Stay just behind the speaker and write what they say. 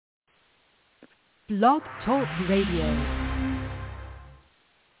Blog Talk Radio.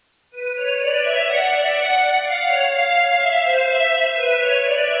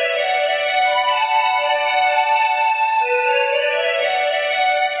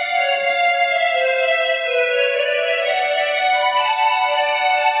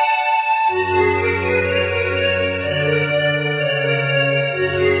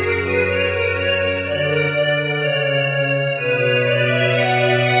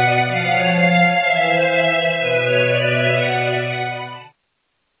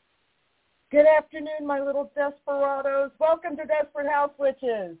 My little desperados. Welcome to Desperate House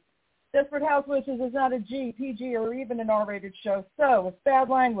Witches. Desperate House Witches is not a G, PG, or even an R-rated show. So, if bad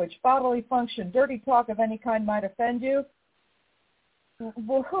language, bodily function, dirty talk of any kind might offend you,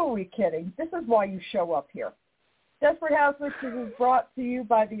 well, who are we kidding? This is why you show up here. Desperate House Witches is brought to you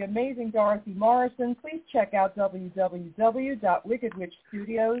by the amazing Dorothy Morrison. Please check out www.Wicked Witch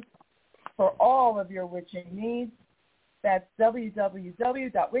Studios for all of your witching needs. That's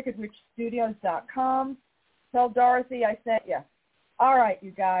www.wickedwitchstudios.com. Tell Dorothy I sent you. All right, you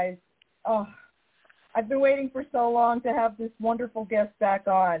guys. Oh, I've been waiting for so long to have this wonderful guest back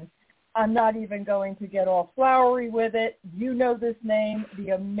on. I'm not even going to get all flowery with it. You know this name.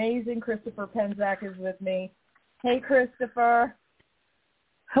 The amazing Christopher Penczak is with me. Hey, Christopher.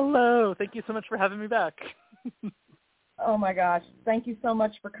 Hello. Thank you so much for having me back. Oh, my gosh. Thank you so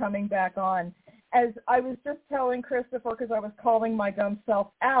much for coming back on. As I was just telling Christopher, because I was calling my dumb self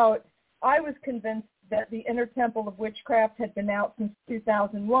out, I was convinced that the Inner Temple of Witchcraft had been out since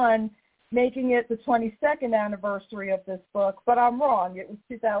 2001, making it the 22nd anniversary of this book, but I'm wrong. It was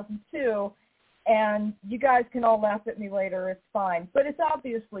 2002, and you guys can all laugh at me later. It's fine. But it's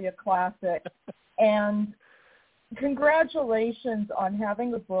obviously a classic, and congratulations on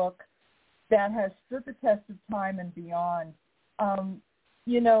having a book that has stood the test of time and beyond.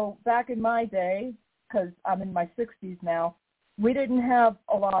 You know, back in my day, because I'm in my 60s now, we didn't have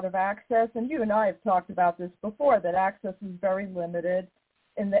a lot of access, and you and I have talked about this before, that access was very limited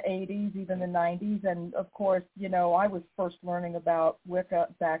in the 80s, even the 90s, and of course, you know, I was first learning about Wicca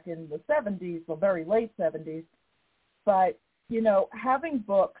back in the 70s, well, very late 70s, but, you know, having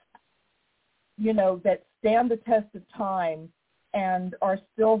books, you know, that stand the test of time and are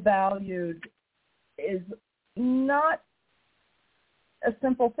still valued is not a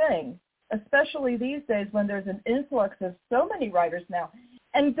simple thing, especially these days when there's an influx of so many writers now.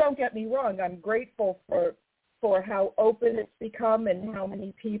 And don't get me wrong, I'm grateful for how open it's become and how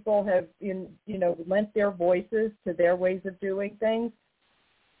many people have, lent their voices to their ways of doing things.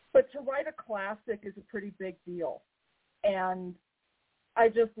 But to write a classic is a pretty big deal. And I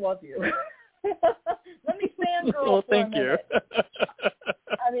just love you. Let me fangirl well, for a thank you.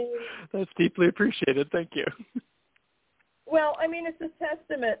 I mean, that's deeply appreciated. Thank you. Well, I mean, it's a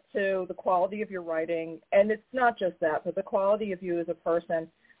testament to the quality of your writing, and it's not just that, but the quality of you as a person.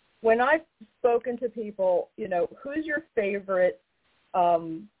 When I've spoken to people, you know, who's your favorite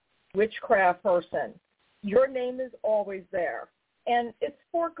witchcraft person? Your name is always there, and it's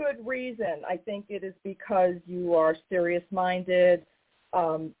for good reason. I think it is because you are serious-minded.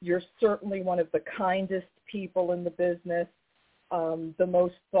 You're certainly one of the kindest people in the business, the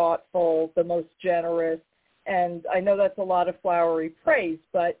most thoughtful, the most generous. And I know that's a lot of flowery praise,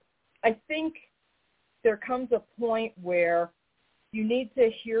 but I think there comes a point where you need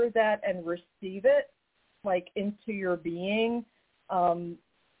to hear that and receive it, like, into your being.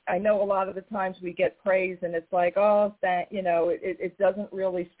 I know a lot of the times we get praise and it's like, oh, that, you know, it doesn't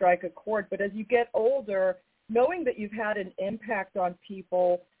really strike a chord. But as you get older, knowing that you've had an impact on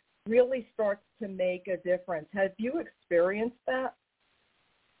people really starts to make a difference. Have you experienced that?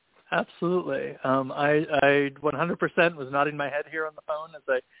 Absolutely. I 100% was nodding my head here on the phone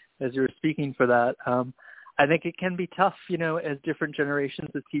as you were speaking for that. I think it can be tough, you know, as different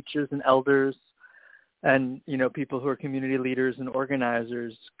generations of teachers and elders and, you know, people who are community leaders and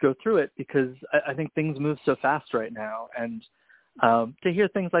organizers go through it, because I think things move so fast right now. And to hear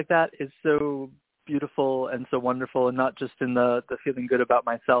things like that is so beautiful and so wonderful, and not just in the feeling good about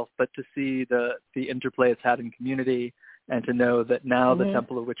myself, but to see the interplay it's had in community. And to know that now the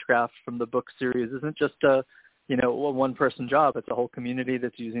Temple of Witchcraft from the book series isn't just a one-person job. It's a whole community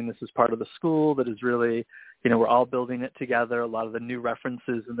that's using this as part of the school, that is really, you know, we're all building it together. A lot of the new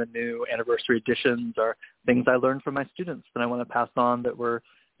references and the new anniversary editions are things I learned from my students that I want to pass on, that were,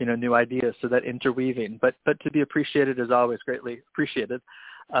 you know, new ideas. So that interweaving, but to be appreciated is always greatly appreciated,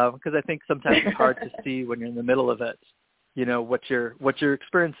 because I think sometimes it's hard to see when you're in the middle of it, you know, what you're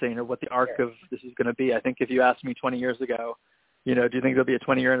experiencing or what the arc of this is going to be. I think if you asked me 20 years ago, do you think there'll be a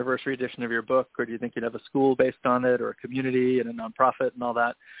 20-year anniversary edition of your book, or do you think you'd have a school based on it, or a community and a nonprofit and all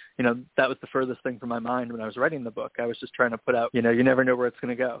that? That was the furthest thing from my mind when I was writing the book. I was just trying to put out, you never know where it's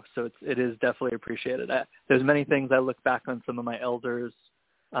going to go. So it is definitely appreciated. There's many things I look back on some of my elders,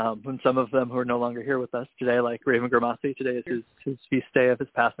 and some of them who are no longer here with us today, like Raven Gramasi. Today is his feast day of his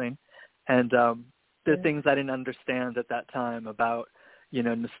passing. And there are things I didn't understand at that time about,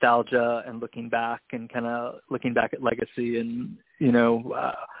 nostalgia and looking back and kind of looking back at legacy and,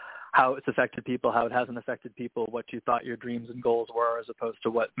 how it's affected people, how it hasn't affected people, what you thought your dreams and goals were as opposed to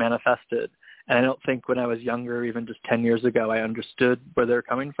what manifested. And I don't think when I was younger, even just 10 years ago, I understood where they're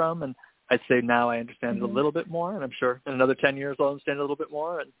coming from. And I'd say now I understand it a little bit more. And I'm sure in another 10 years I'll understand it a little bit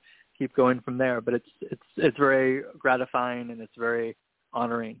more and keep going from there. But it's very gratifying and it's very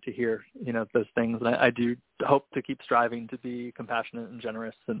honoring to hear, those things. And I do hope to keep striving to be compassionate and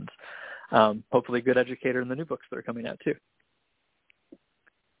generous and hopefully a good educator in the new books that are coming out too.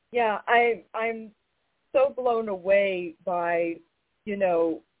 Yeah, I'm so blown away by,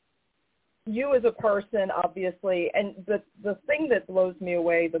 you as a person, obviously, and the thing that blows me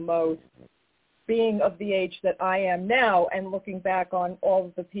away the most, being of the age that I am now and looking back on all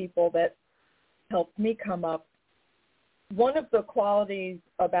of the people that helped me come up, one of the qualities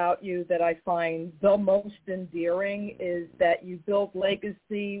about you that I find the most endearing is that you build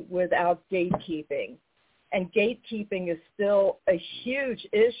legacy without gatekeeping. And gatekeeping is still a huge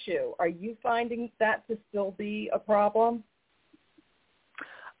issue. Are you finding that to still be a problem?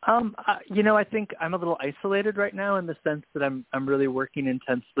 I think I'm a little isolated right now in the sense that I'm really working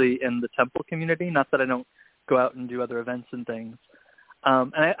intensely in the temple community. Not that I don't go out and do other events and things.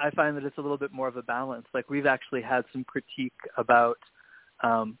 And I find that it's a little bit more of a balance. Like we've actually had some critique about,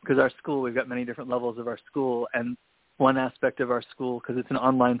 because our school, we've got many different levels of our school, and one aspect of our school, because it's an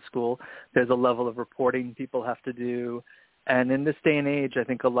online school, there's a level of reporting people have to do. And in this day and age, I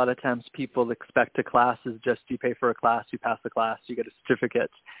think a lot of times people expect a class is just you pay for a class, you pass the class, you get a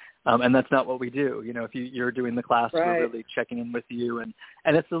certificate. And that's not what we do. If you're doing the class, right, we're really checking in with you. And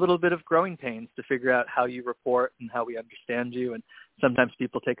it's a little bit of growing pains to figure out how you report and how we understand you. And sometimes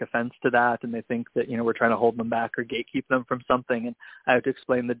people take offense to that and they think that, we're trying to hold them back or gatekeep them from something. And I have to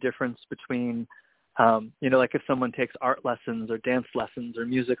explain the difference between, like if someone takes art lessons or dance lessons or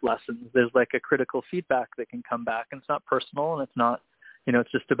music lessons, there's like a critical feedback that can come back, and it's not personal and it's not,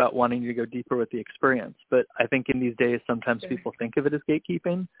 it's just about wanting to go deeper with the experience. But I think in these days, sometimes people think of it as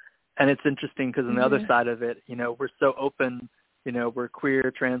gatekeeping. And it's interesting because on the other side of it, we're so open, we're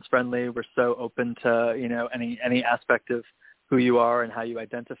queer, trans friendly. We're so open to, any aspect of who you are and how you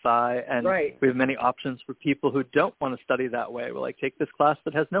identify. And right, we have many options for people who don't want to study that way. We're like, take this class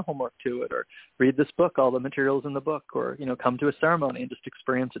that has no homework to it, or read this book, all the materials in the book, or, come to a ceremony and just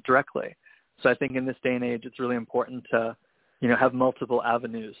experience it directly. So I think in this day and age, it's really important to, have multiple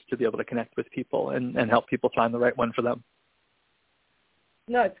avenues to be able to connect with people and help people find the right one for them.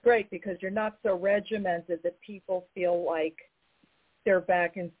 No, it's great because you're not so regimented that people feel like they're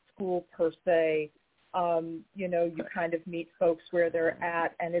back in school per se. You kind of meet folks where they're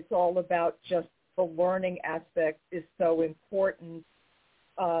at, and it's all about just the learning aspect is so important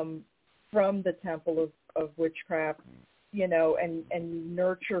from the Temple of Witchcraft, and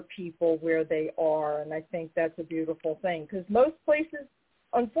nurture people where they are. And I think that's a beautiful thing because most places,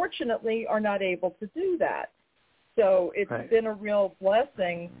 unfortunately, are not able to do that. So it's been a real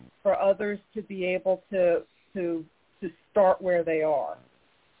blessing for others to be able to start where they are.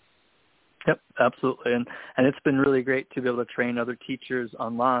 Yep, absolutely. And it's been really great to be able to train other teachers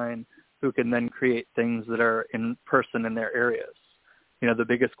online who can then create things that are in person in their areas. The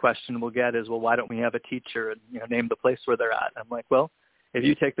biggest question we'll get is, well, why don't we have a teacher and, name the place where they're at? I'm like, well, if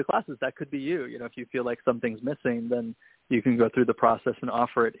you take the classes, that could be you. If you feel like something's missing, then you can go through the process and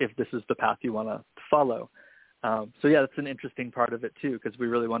offer it if this is the path you want to follow. So yeah, that's an interesting part of it too, because we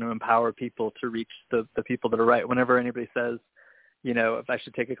really want to empower people to reach the people that are right. Whenever anybody says, if I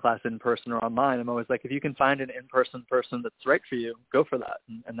should take a class in person or online, I'm always like, if you can find an in-person person that's right for you, go for that,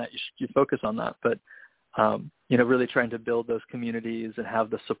 and that you focus on that. But really trying to build those communities and have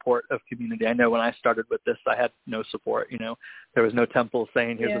the support of community. I know when I started with this, I had no support. There was no temple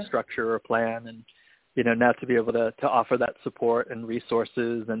saying here's a structure or a plan, and now to be able to offer that support and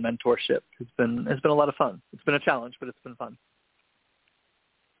resources and mentorship has been a lot of fun. It's been a challenge, but it's been fun.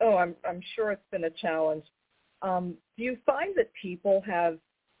 Oh, I'm sure it's been a challenge. Do you find that people have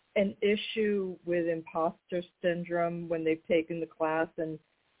an issue with imposter syndrome when they've taken the class and,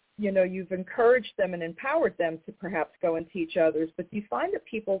 you've encouraged them and empowered them to perhaps go and teach others, but do you find that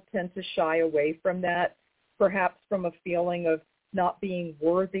people tend to shy away from that, perhaps from a feeling of not being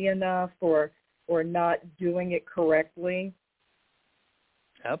worthy enough or not doing it correctly?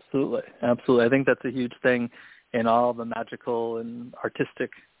 Absolutely. Absolutely. I think that's a huge thing in all the magical and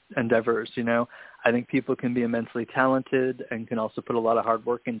artistic endeavors. I think people can be immensely talented and can also put a lot of hard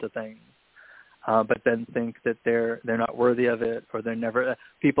work into things. But then think that they're not worthy of it, or they're never.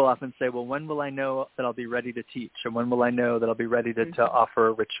 People often say, "Well, when will I know that I'll be ready to teach, or when will I know that I'll be ready to offer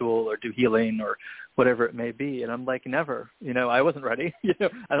a ritual or do healing or whatever it may be?" And I'm like, never. I wasn't ready.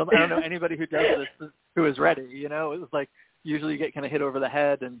 I don't know anybody who does this who is ready. It was like usually you get kind of hit over the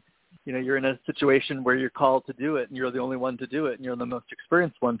head, and you're in a situation where you're called to do it, and you're the only one to do it, and you're the most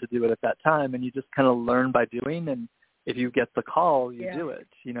experienced one to do it at that time, and you just kind of learn by doing. And if you get the call, you do it.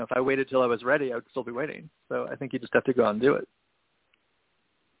 If I waited till I was ready, I would still be waiting. So I think you just have to go out and do it.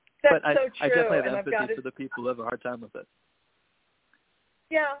 That's but so true. I definitely have and empathy for the people who have a hard time with it.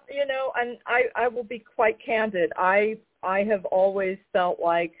 Yeah, and I will be quite candid. I have always felt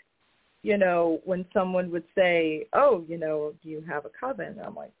like, when someone would say, "Oh, do you have a coven?"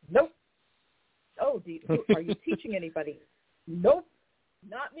 I'm like, "Nope." "Oh, are you teaching anybody?" "Nope.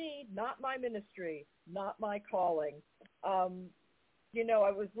 Not me, not my ministry, not my calling." I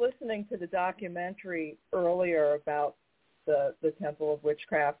was listening to the documentary earlier about the Temple of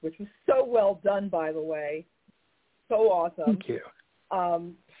Witchcraft, which was so well done, by the way. So awesome. Thank you.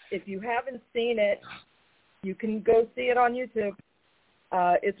 If you haven't seen it, you can go see it on YouTube.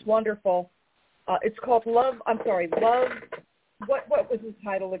 It's wonderful. It's called Love. What was the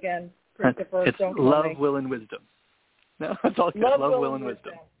title again, Christopher? It's Don't call Love, me. Will, and Wisdom. No, it's all good. Love, Will, and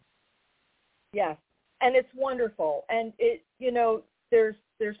Wisdom. Yes, and it's wonderful. And there's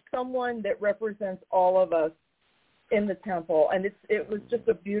someone that represents all of us in the temple, and it was just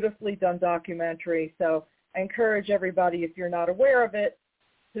a beautifully done documentary. So I encourage everybody, if you're not aware of it,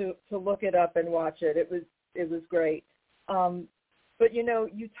 to look it up and watch it. It was great. But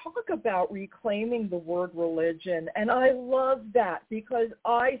you talk about reclaiming the word religion, and I love that because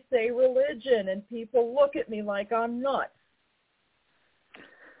I say religion, and people look at me like I'm nuts.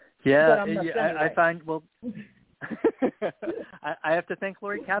 Yeah, anyway. I find, I have to thank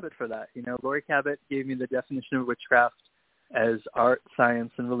Lori Cabot for that. Lori Cabot gave me the definition of witchcraft as art,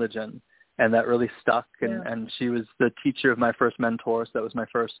 science, and religion, and that really stuck. And she was the teacher of my first mentor, so that was my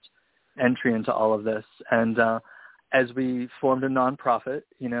first entry into all of this. And as we formed a nonprofit,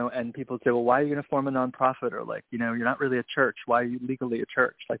 and people say, "Well, why are you going to form a nonprofit?" Or like, you're not really a church. Why are you legally a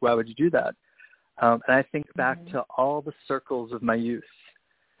church? Like, why would you do that? And I think back to all the circles of my youth,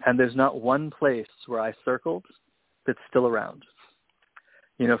 and there's not one place where I circled that's still around.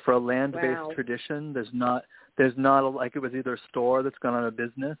 For a land-based tradition, there's not like it was either a store that's gone out of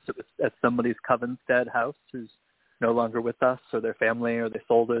business. It was at somebody's Covenstead house who's no longer with us, or their family, or they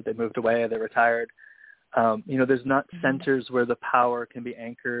sold it, they moved away, they retired. There's not centers where the power can be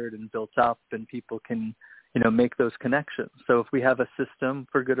anchored and built up and people can, make those connections. So if we have a system,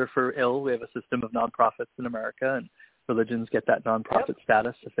 for good or for ill, we have a system of nonprofits in America, and religions get that nonprofit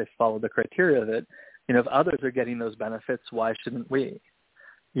status if they follow the criteria of it. If others are getting those benefits, why shouldn't we?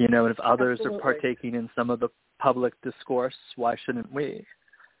 And if others are partaking in some of the public discourse, why shouldn't we?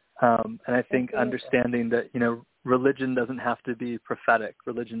 And I think understanding that, religion doesn't have to be prophetic.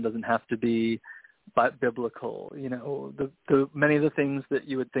 Religion doesn't have to be biblical. The many of the things that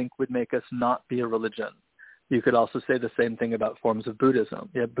you would think would make us not be a religion. You could also say the same thing about forms of Buddhism.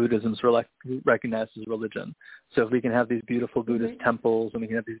 Buddhism's recognized as religion. So if we can have these beautiful Buddhist temples and we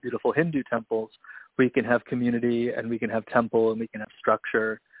can have these beautiful Hindu temples, we can have community and we can have temple and we can have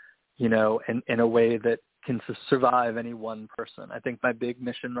structure, in a way that can survive any one person. I think my big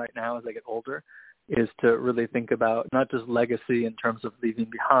mission right now as I get older is to really think about not just legacy in terms of leaving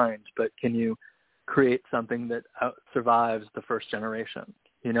behind, but can you create something that survives the first generation,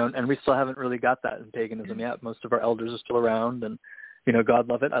 and we still haven't really got that in paganism yet. Most of our elders are still around, and, God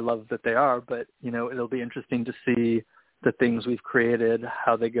love it. I love that they are, but, it'll be interesting to see the things we've created,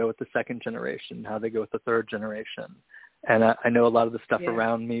 how they go with the second generation, how they go with the third generation. And I know a lot of the stuff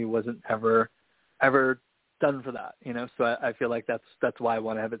around me wasn't ever done for that, so I feel like that's why I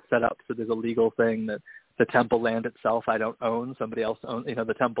want to have it set up. So there's a legal thing that the temple land itself I don't own. Somebody else owns,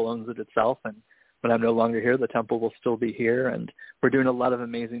 the temple owns it itself, and when I'm no longer here, the temple will still be here, and we're doing a lot of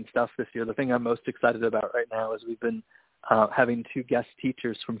amazing stuff this year. The thing I'm most excited about right now is we've been having 2 guest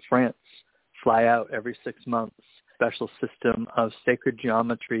teachers from France fly out every 6 months, special system of sacred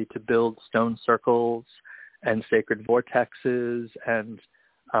geometry to build stone circles and sacred vortexes and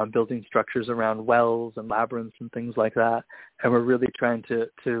building structures around wells and labyrinths and things like that. And we're really trying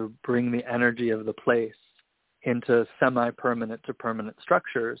to bring the energy of the place into semi-permanent to permanent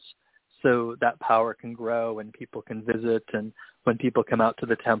structures, so that power can grow and people can visit. And when people come out to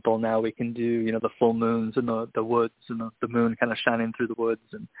the temple, now we can do, you know, the full moons and the woods and the moon kind of shining through the woods,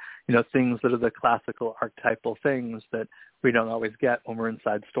 and, you know, things that are the classical archetypal things that we don't always get when we're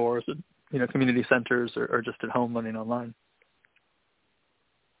inside stores and, you know, community centers or just at home learning online.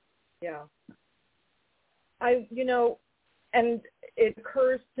 Yeah. And it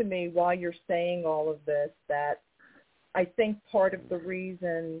occurs to me while you're saying all of this that I think part of the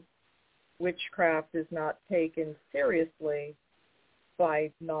reason witchcraft is not taken seriously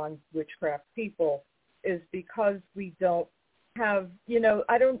by non-witchcraft people is because we don't have, you know,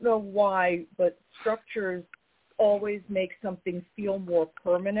 I don't know why, but structures always make something feel more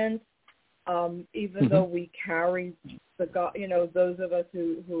permanent, even though we carry the God, you know, those of us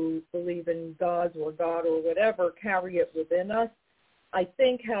who believe in gods or God or whatever carry it within us. I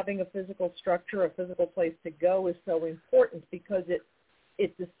think having a physical structure, a physical place to go is so important because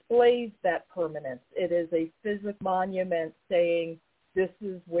it displays that permanence. It is a physical monument saying this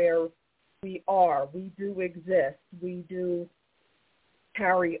is where we are. We do exist. We do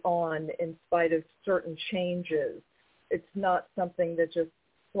carry on in spite of certain changes. It's not something that just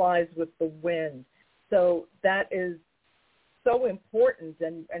flies with the wind. So that is so important,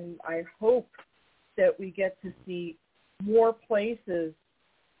 and I hope that we get to see more places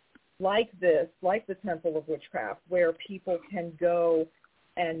like this, like the Temple of Witchcraft, where people can go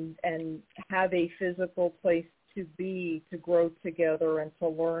and have a physical place to be, to grow together and to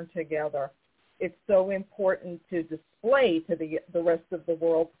learn together. It's so important to display to the rest of the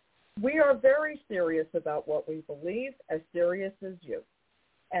world. We are very serious about what we believe, as serious as you,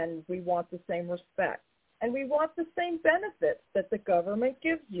 and we want the same respect. And we want the same benefits that the government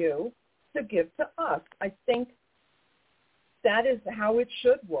gives you to give to us. I think that is how it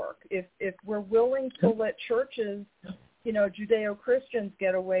should work. If we're willing to let churches, you know, Judeo-Christians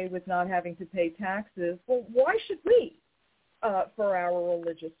get away with not having to pay taxes, well, why should we for our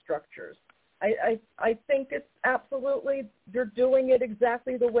religious structures? I think it's absolutely, they're doing it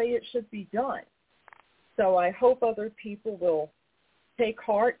exactly the way it should be done. So I hope other people will take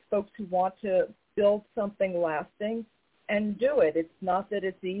heart, folks who want to build something lasting, and do it. It's not that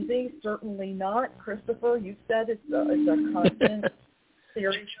it's easy, certainly not. Christopher, you said it's a constant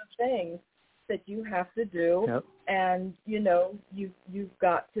series of things that you have to do, yep. And you know you've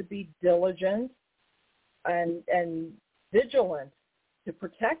got to be diligent and vigilant to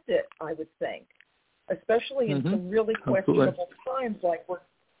protect it. I would think, especially in some really questionable times, like we're,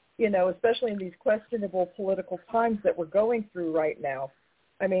 you know, especially in these questionable political times that we're going through right now.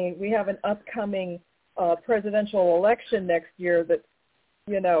 I mean, we have an upcoming presidential election next year that,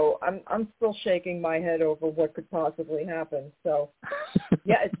 you know, I'm still shaking my head over what could possibly happen. So,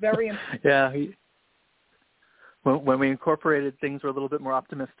 yeah, it's very important. Yeah. When we incorporated, things were a little bit more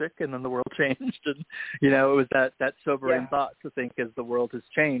optimistic, and then the world changed. And, you know, it was that sobering thought to think as the world has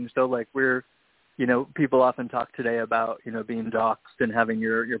changed. So, like, we're, you know, people often talk today about, you know, being doxxed and having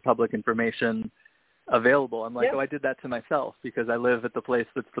your public information available. I'm like, I did that to myself because I live at the place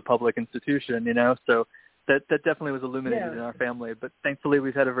that's the public institution, you know, so that definitely was illuminated in our family. But thankfully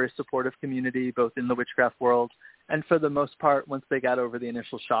we've had a very supportive community, both in the witchcraft world, and for the most part, once they got over the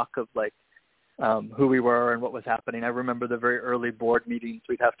initial shock of like who we were and what was happening. I remember the very early board meetings.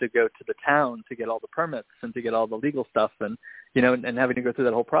 We'd have to go to the town to get all the permits and to get all the legal stuff, and, you know, and having to go through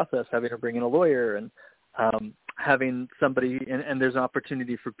that whole process, having to bring in a lawyer and having somebody, and there's an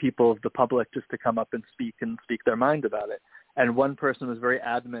opportunity for people of the public just to come up and speak their mind about it. And one person was very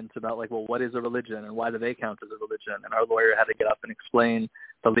adamant about, like, well, what is a religion and why do they count as a religion? And our lawyer had to get up and explain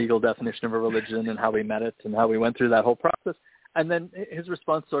the legal definition of a religion and how we met it and how we went through that whole process. And then his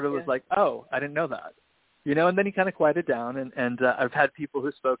response sort of was like, oh, I didn't know that. You know, and then he kind of quieted down. And I've had people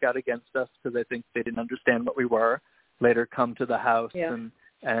who spoke out against us because I think they didn't understand what we were, later come to the house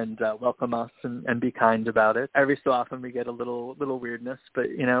and welcome us and be kind about it. Every so often we get a little weirdness, but,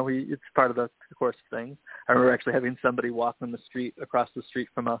 you know, it's part of the course of things. I remember actually having somebody walk on the street, across the street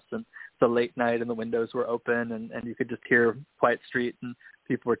from us, and it's a late night and the windows were open and you could just hear quiet street and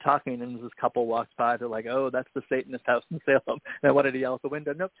people were talking, and this couple walks by. They're like, oh, that's the Satanist house in Salem. And I wanted to yell out the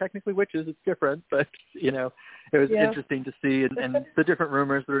window, nope, technically witches, it's different. But, you know, it was interesting to see and the different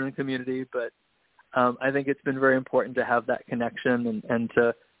rumors that are in the community, but I think it's been very important to have that connection and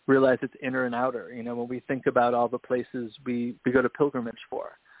to realize it's inner and outer. You know, when we think about all the places we go to pilgrimage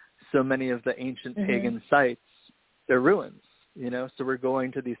for, so many of the ancient pagan sites, they're ruins, you know, so we're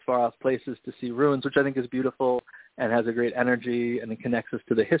going to these far-off places to see ruins, which I think is beautiful and has a great energy and it connects us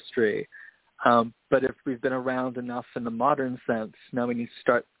to the history. But if we've been around enough in the modern sense, now we need to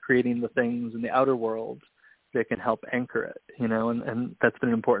start creating the things in the outer world that can help anchor it, and that's been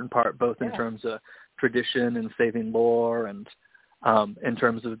an important part, both in terms of tradition and saving lore, and in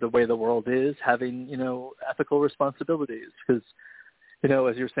terms of the way the world is, having, ethical responsibilities. Because, as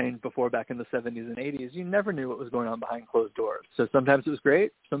you were saying before, back in the 70s and 80s, you never knew what was going on behind closed doors. So sometimes it was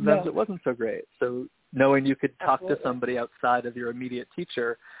great, sometimes it wasn't so great. So knowing you could talk to somebody outside of your immediate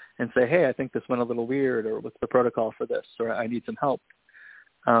teacher and say, hey, I think this went a little weird, or what's the protocol for this, or I need some help.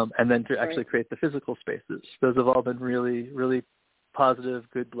 And then to actually create the physical spaces. Those have all been really, really positive,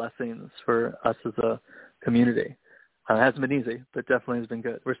 good blessings for us as a community. It hasn't been easy, but definitely has been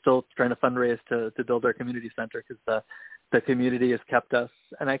good. We're still trying to fundraise to build our community center, because the community has kept us,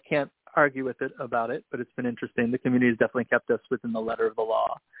 and I can't argue with it about it, but it's been interesting. The community has definitely kept us within the letter of the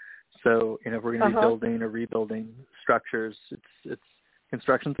law. So, if we're going to be building or rebuilding structures, it's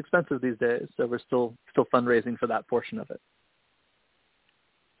construction's expensive these days, so we're still fundraising for that portion of it.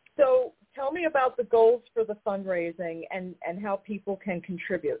 So tell me about the goals for the fundraising and how people can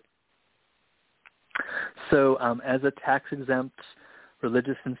contribute. So as a tax-exempt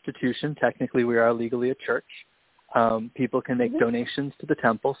religious institution, technically we are legally a church. People can make donations to the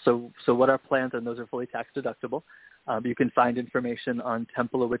temple. So what our plans are, and those are fully tax-deductible. You can find information on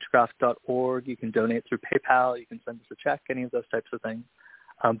templeofwitchcraft.org. You can donate through PayPal. You can send us a check, any of those types of things.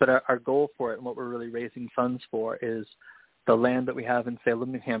 But our goal for it, and what we're really raising funds for, is the land that we have in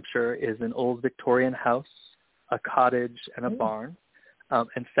Salem, New Hampshire, is an old Victorian house, a cottage, and a barn.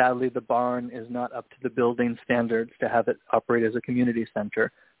 And sadly, the barn is not up to the building standards to have it operate as a community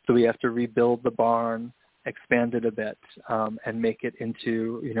center. So we have to rebuild the barn, expand it a bit, and make it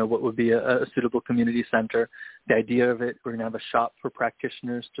into, what would be a suitable community center. The idea of it, we're going to have a shop for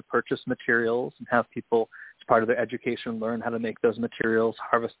practitioners to purchase materials and have people, as part of their education, learn how to make those materials,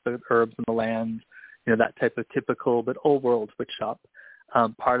 harvest the herbs in the land, that type of typical but old world witch shop.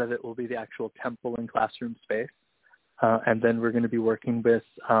 Part of it will be the actual temple and classroom space. And then we're going to be working with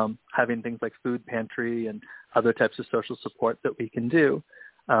having things like food pantry and other types of social support that we can do.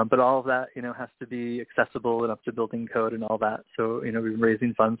 But all of that, has to be accessible and up to building code and all that. So, we've been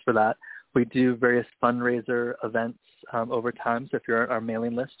raising funds for that. We do various fundraiser events over time. So if you're on our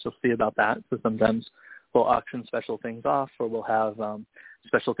mailing list, you'll see about that. So sometimes we'll auction special things off, or we'll have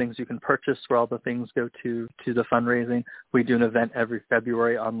special things you can purchase where all the things go to the fundraising. We do an event every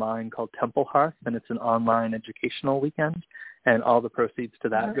February online called Temple Hearth, and it's an online educational weekend, and all the proceeds to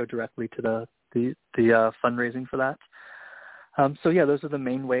that go directly to the fundraising for that. Those are the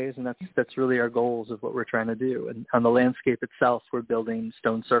main ways, and that's really our goals of what we're trying to do. And on the landscape itself, we're building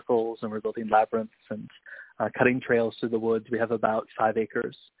stone circles, and we're building labyrinths and cutting trails through the woods. We have about 5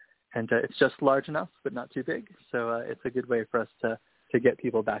 acres, and it's just large enough, but not too big. So it's a good way for us to get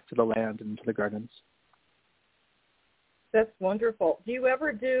people back to the land and to the gardens. That's wonderful. Do you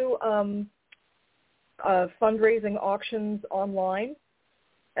ever do fundraising auctions online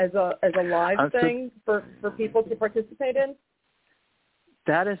as a live thing for people to participate in?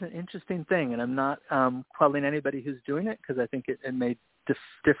 That is an interesting thing, and I'm not quelling anybody who's doing it, because I think it may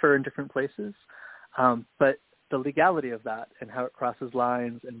differ in different places. But the legality of that and how it crosses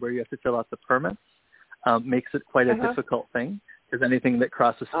lines and where you have to fill out the permits makes it quite a difficult thing, because anything that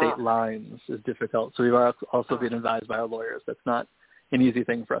crosses state lines is difficult. So we've also been advised by our lawyers that's not an easy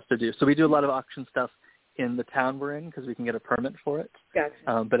thing for us to do. So we do a lot of auction stuff in the town we're in, because we can get a permit for it.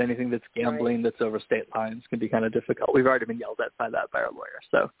 Gotcha. But anything that's gambling that's over state lines can be kind of difficult. We've already been yelled at by our lawyer.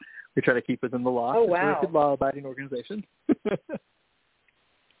 So we try to keep within the law. Oh, wow. We're a good law-abiding organization.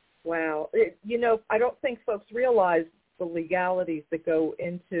 Wow. I don't think folks realize the legalities that go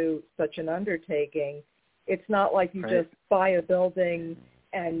into such an undertaking. It's not like you just buy a building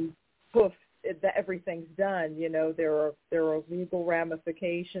and poof, everything's done. There are legal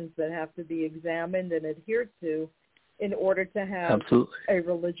ramifications that have to be examined and adhered to in order to have a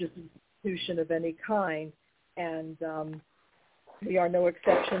religious institution of any kind. And we are no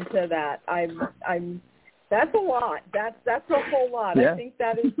exception to that. That's a lot. That's a whole lot. Yeah. I think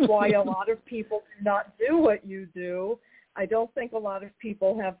that is why a lot of people do not do what you do. I don't think a lot of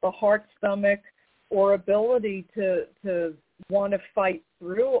people have the heart, stomach, or ability to want to fight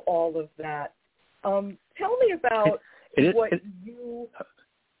through all of that. Tell me about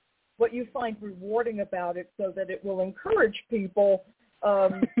what you find rewarding about it, so that it will encourage people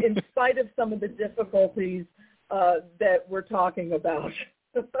in spite of some of the difficulties that we're talking about.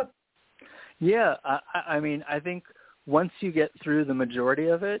 Yeah, I think once you get through the majority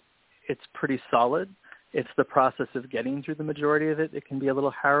of it, it's pretty solid. It's the process of getting through the majority of it that can be a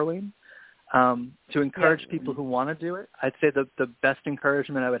little harrowing. To encourage people who want to do it, I'd say the best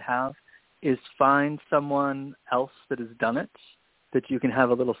encouragement I would have is find someone else that has done it that you can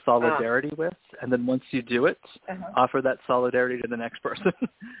have a little solidarity with, and then once you do it, offer that solidarity to the next person.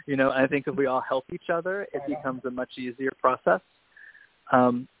 I think if we all help each other, it becomes a much easier process.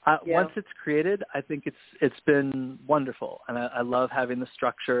 Once it's created, I think it's been wonderful, and I love having the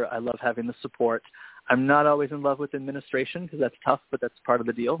structure. I love having the support. I'm not always in love with administration because that's tough, but that's part of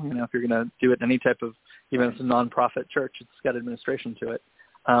the deal. If you're going to do it in any type of, even if it's a nonprofit church, it's got administration to it.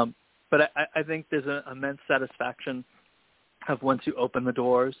 But I think there's an immense satisfaction of once you open the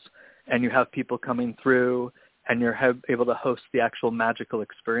doors and you have people coming through and you're able to host the actual magical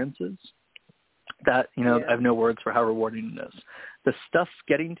experiences. That, I have no words for how rewarding it is. The stuff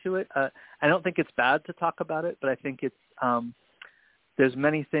getting to it, I don't think it's bad to talk about it, but I think it's there's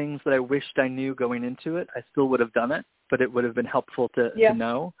many things that I wished I knew going into it. I still would have done it, but it would have been helpful to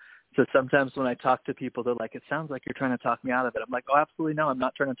know. So sometimes when I talk to people, they're like, it sounds like you're trying to talk me out of it. I'm like, oh, absolutely no, I'm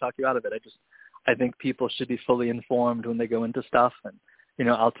not trying to talk you out of it. I think people should be fully informed when they go into stuff. And,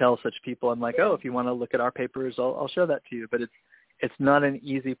 I'll tell such people, I'm like, oh, if you want to look at our papers, I'll show that to you. But it's not an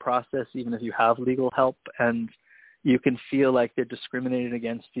easy process, even if you have legal help. And you can feel like they're discriminating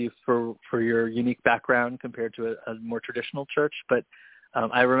against you for your unique background compared to a more traditional church. But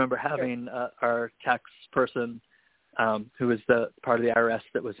I remember having our tax person who was the part of the IRS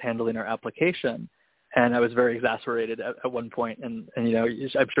that was handling our application. And I was very exasperated at one point. And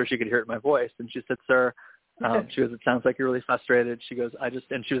I'm sure she could hear it in my voice. And she said, sir, she goes, it sounds like you're really frustrated. She goes,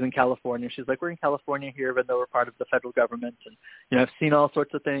 and she was in California. She's like, we're in California here, even though we're part of the federal government. And, I've seen all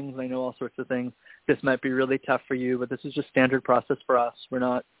sorts of things. I know all sorts of things. This might be really tough for you, but this is just standard process for us. We're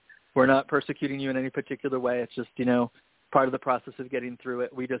not persecuting you in any particular way. It's just, part of the process of getting through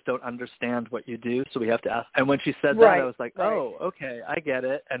it. We just don't understand what you do, so we have to ask. And when she said that, I was like, oh, okay, I get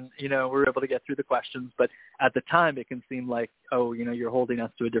it. And, we were able to get through the questions. But at the time, it can seem like, oh, you're holding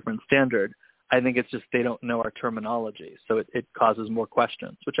us to a different standard. I think it's just they don't know our terminology, so it causes more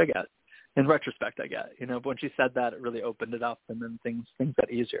questions, which I get. In retrospect, I get. But when she said that, it really opened it up, and then things got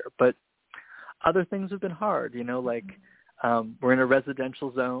easier. But other things have been hard, like we're in a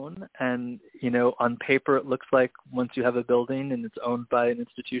residential zone, and, on paper it looks like once you have a building and it's owned by an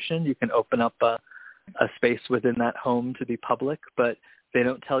institution, you can open up a space within that home to be public, but they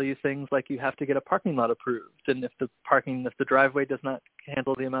don't tell you things like you have to get a parking lot approved. And if the driveway does not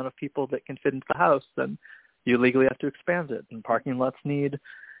handle the amount of people that can fit into the house, then you legally have to expand it. And parking lots need,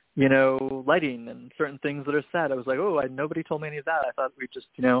 lighting and certain things that are said. I was like, oh, nobody told me any of that. I thought we just,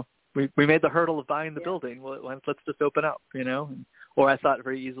 we made the hurdle of buying the building. Well, let's just open up, Or I thought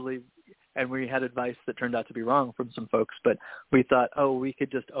very easily, and we had advice that turned out to be wrong from some folks, but we thought, oh, we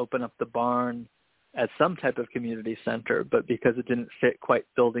could just open up the barn as some type of community center, but because it didn't fit quite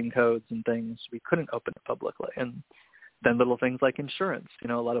building codes and things, we couldn't open it publicly. And then little things like insurance,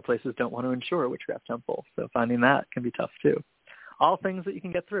 a lot of places don't want to insure a witchcraft temple, so finding that can be tough too. All things that you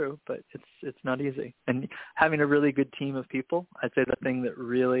can get through, but it's not easy. And having a really good team of people, I'd say the thing that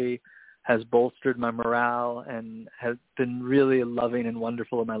really has bolstered my morale and has been really loving and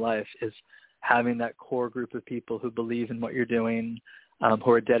wonderful in my life is having that core group of people who believe in what you're doing,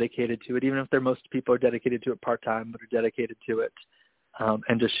 who are dedicated to it, even if most people are dedicated to it part-time, but are dedicated to it,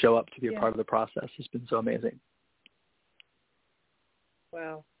 and just show up to be a part of the process has been so amazing.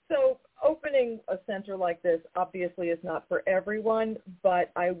 Wow. So opening a center like this obviously is not for everyone, but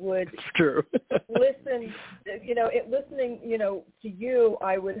I would listening, to you,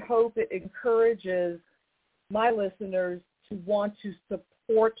 I would hope it encourages my listeners to want to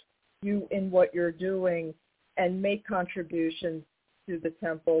support you in what you're doing and make contributions to the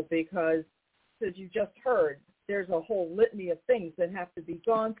temple, because as you just heard, there's a whole litany of things that have to be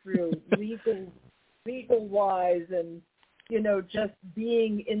gone through legal wise, and just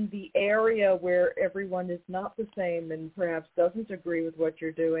being in the area where everyone is not the same and perhaps doesn't agree with what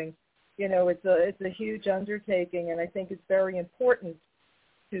you're doing. It's a huge undertaking, and I think it's very important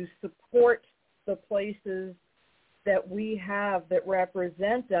to support the places that we have that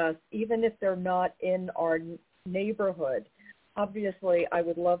represent us, even if they're not in our neighborhood. Obviously, I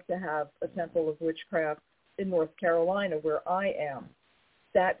would love to have a Temple of Witchcraft in North Carolina where I am.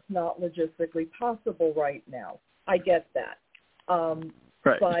 That's not logistically possible right now. I get that.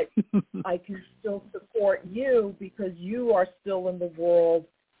 Right. But I can still support you because you are still in the world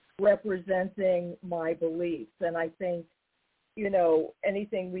representing my beliefs. And I think,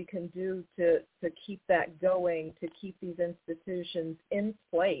 anything we can do to keep that going, to keep these institutions in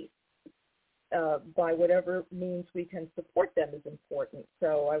place, by whatever means we can support them is important.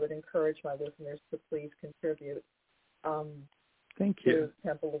 So I would encourage my listeners to please contribute Thank you. to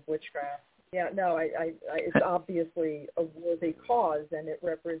Temple of Witchcraft. Yeah, no, it's obviously a worthy cause, and it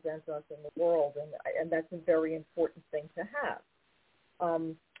represents us in the world, and that's a very important thing to have.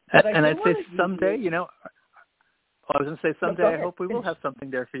 And I'd say someday, you know, I was going to say someday I hope we will have something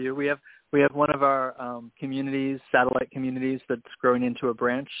there for you. We have one of our communities, satellite communities, that's growing into a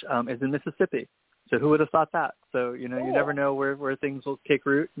branch is in Mississippi. So who would have thought that? So, you know, you never know where things will take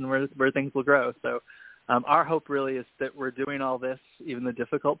root and where things will grow. So our hope really is that we're doing all this, even the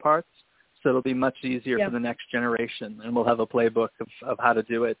difficult parts, so it'll be much easier for the next generation. And we'll have a playbook of how to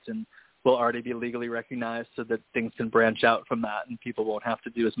do it, and we'll already be legally recognized so that things can branch out from that and people won't have to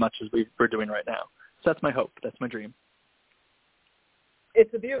do as much as we're doing right now. So that's my hope. That's my dream.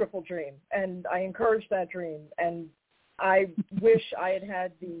 It's a beautiful dream, and I encourage that dream. And I wish I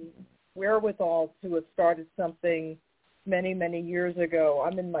had the wherewithal to have started something many, many years ago.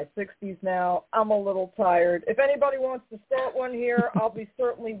 I'm in my 60s now. I'm a little tired. If anybody wants to start one here, I'll be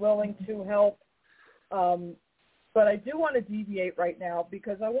certainly willing to help. But I do want to deviate right now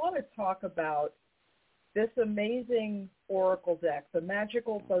because I want to talk about this amazing oracle deck, the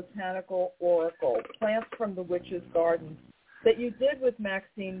Magical Botanical Oracle, Plants from the Witch's Garden, that you did with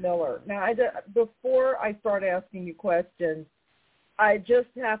Maxine Miller. Now, before I start asking you questions, I just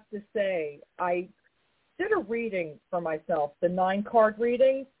have to say I did a reading for myself, the 9-card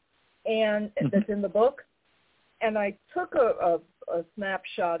reading, and that's in the book, and I took a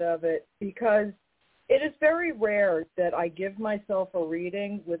snapshot of it because it is very rare that I give myself a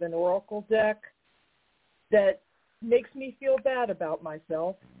reading with an oracle deck that makes me feel bad about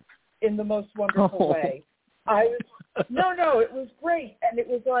myself in the most wonderful way. It was great, and it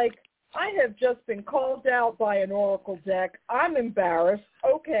was like, I have just been called out by an oracle deck. I'm embarrassed.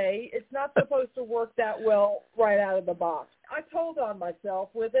 Okay, it's not supposed to work that well right out of the box. I told on myself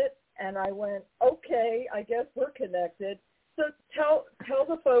with it, and I went, okay, I guess we're connected. So tell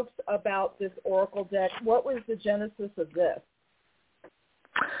the folks about this oracle deck. What was the genesis of this?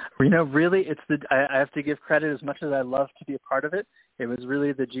 You know, really, I have to give credit as much as I love to be a part of it. It was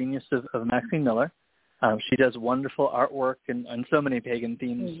really the genius of Maxine Miller. She does wonderful artwork and so many pagan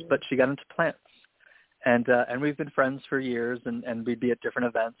themes, but she got into plants. And we've been friends for years, and we'd be at different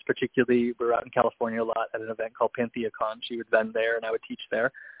events. Particularly, we were out in California a lot at an event called Penczak. She would vend there, and I would teach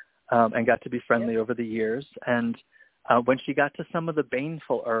there, and got to be friendly over the years. And when she got to some of the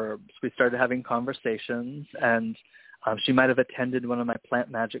baneful herbs, we started having conversations, and she might have attended one of my plant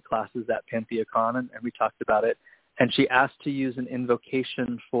magic classes at Penczak, and we talked about it. And she asked to use an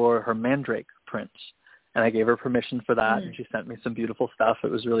invocation for her mandrake print. And I gave her permission for that, and she sent me some beautiful stuff.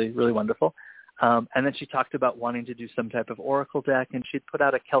 It was really, really wonderful. And then she talked about wanting to do some type of oracle deck, and she'd put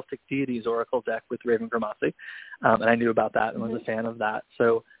out a Celtic Deities oracle deck with Raven Grimassi, and I knew about that and was a fan of that.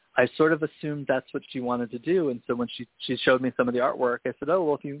 So I sort of assumed that's what she wanted to do. And so when she showed me some of the artwork, I said, oh,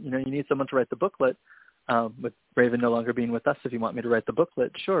 well, if you need someone to write the booklet, with Raven no longer being with us, if you want me to write the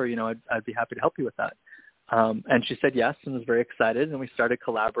booklet, sure, I'd be happy to help you with that. And she said yes and was very excited, and we started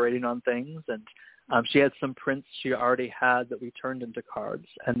collaborating on things. And she had some prints she already had that we turned into cards,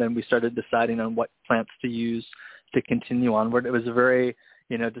 and then we started deciding on what plants to use to continue onward. It was a very,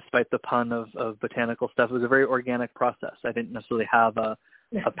 despite the pun of botanical stuff, it was a very organic process. I didn't necessarily have a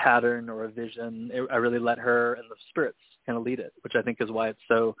pattern or a vision. I really let her and the spirits kind of lead it, which I think is why it's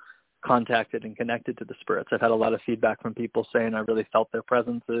so contacted and connected to the spirits. I've had a lot of feedback from people saying I really felt their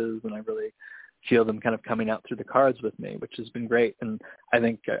presences, and I really feel them kind of coming out through the cards with me, which has been great. And I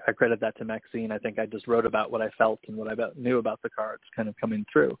think I credit that to Maxine. I think I just wrote about what I felt and what I knew about the cards kind of coming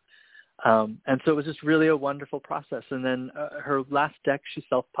through. And so it was just really a wonderful process. And then her last deck, she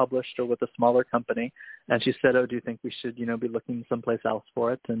self-published or with a smaller company. And she said, oh, do you think we should, be looking someplace else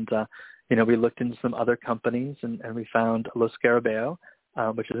for it? And, we looked into some other companies, and we found Lo Scarabeo,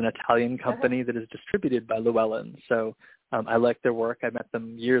 which is an Italian company that is distributed by Llewellyn. So I like their work. I met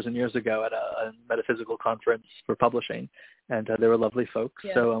them years and years ago at a metaphysical conference for publishing, and they were lovely folks.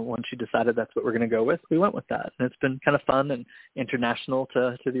 Yeah. So when she decided that's what we're going to go with, we went with that. And it's been kind of fun and international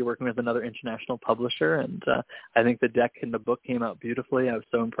to be working with another international publisher. And I think the deck in the book came out beautifully. I was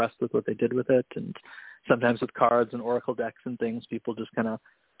so impressed with what they did with it. And sometimes with cards and oracle decks and things, people just kind of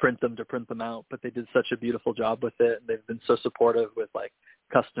print them to print them out, but they did such a beautiful job with it. They've been so supportive with like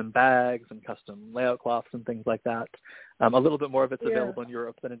custom bags and custom layout cloths and things like that. A little bit more of it's available in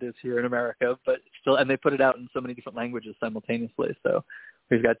Europe than it is here in America, but still, and they put it out in so many different languages simultaneously. So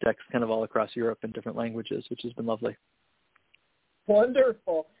we've got decks kind of all across Europe in different languages, which has been lovely.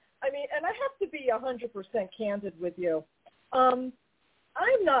 Wonderful. I mean, and I have to be 100% candid with you. I'm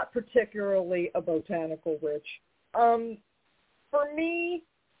not particularly a botanical witch. For me,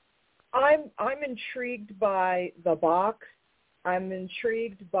 I'm intrigued by the box. I'm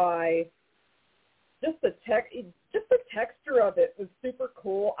intrigued by just the texture of it was super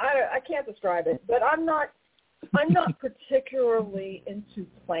cool. I can't describe it, but I'm not I'm not particularly into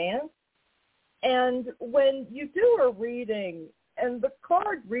plants. And when you do a reading and the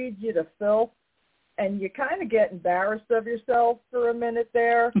card reads you to filth and you kind of get embarrassed of yourself for a minute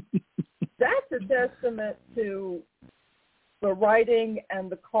there, that's a testament to the writing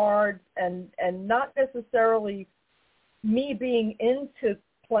and the cards and not necessarily me being into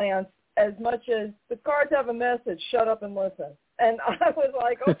plants as much as the cards have a message, shut up and listen. And I was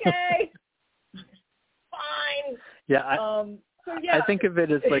like, okay, fine. Yeah, I think of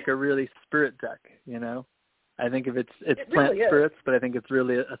it as like a really spirit deck, you know. I think of it's plant really spirits, but I think it's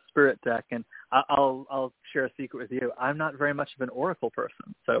really a spirit deck. And I'll share a secret with you. I'm not very much of an oracle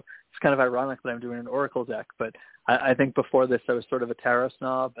person, so it's kind of ironic that I'm doing an oracle deck. But I think before this, I was sort of a tarot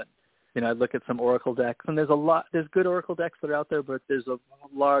snob, and you know, I'd look at some oracle decks, and there's good oracle decks that are out there, but there's a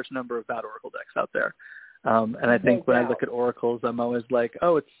large number of bad oracle decks out there. And I think when I look at oracles, I'm always like,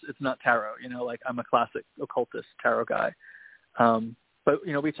 oh, it's not tarot, you know, like I'm a classic occultist tarot guy. But,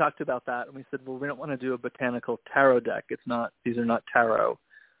 you know, we talked about that, and we said, well, we don't want to do a botanical tarot deck. These are not tarot.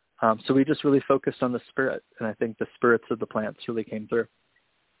 So we just really focused on the spirit, and I think the spirits of the plants really came through.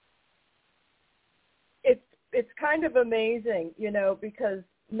 It's kind of amazing, you know, because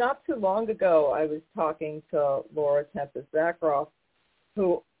not too long ago I was talking to Laura Tempest-Zakroff,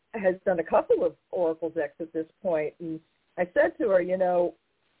 who has done a couple of oracle decks at this point, and I said to her, you know,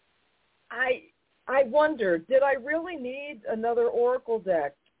 I wondered, did I really need another oracle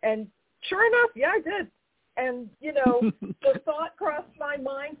deck? And sure enough, yeah, I did. And, you know, the thought crossed my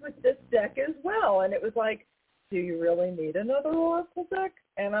mind with this deck as well. And it was like, do you really need another oracle deck?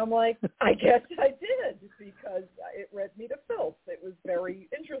 And I'm like, I guess I did, because it read me to filth. It was very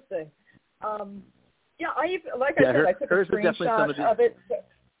interesting. Yeah, I took a screenshot of it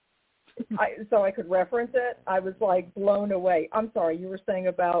so I could reference it. I was, like, blown away. I'm sorry, you were saying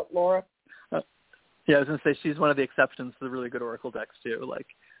about Laura? Yeah, I was going to say she's one of the exceptions to the really good oracle decks, too. Like,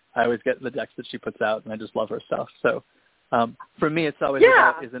 I always get the decks that she puts out, and I just love her stuff. So for me, it's always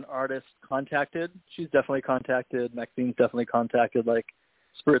about, is an artist contacted? She's definitely contacted. Maxine's definitely contacted. Like,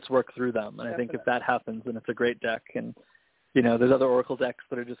 spirits work through them. And I think if that happens, then it's a great deck. And, you know, there's other oracle decks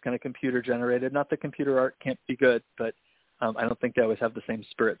that are just kind of computer-generated. Not that computer art can't be good, but I don't think they always have the same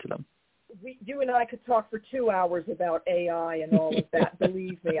spirit to them. You and I could talk for 2 hours about AI and all of that.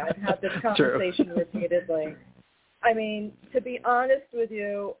 Believe me, I've had this conversation repeatedly. I mean, to be honest with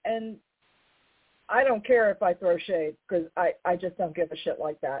you, and I don't care if I throw shade, because I just don't give a shit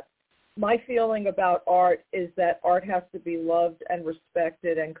like that. My feeling about art is that art has to be loved and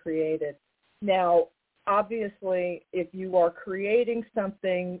respected and created. Now, obviously, if you are creating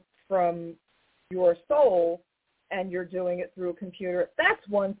something from your soul and you're doing it through a computer, that's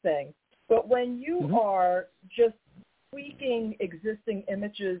one thing. But when you are just tweaking existing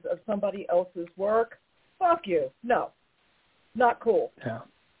images of somebody else's work, fuck you. No, not cool. Yeah.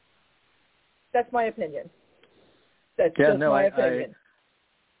 That's my opinion. That's just my opinion.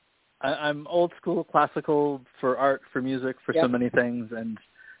 I'm old school, classical for art, for music, for so many things. And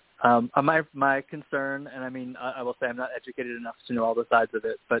my concern, and I mean, I will say I'm not educated enough to know all the sides of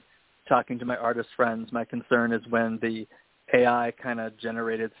it, but talking to my artist friends, my concern is when the AI kind of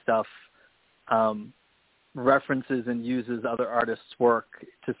generated stuff references and uses other artists' work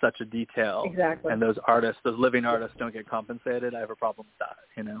to such a detail. Exactly. And those living artists don't get compensated. I have a problem with that,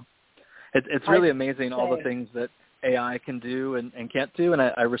 you know. It's really amazing all the things that AI can do and can't do, and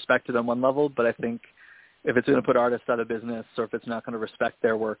I respect it on one level, but I think if it's going to put artists out of business or if it's not going to respect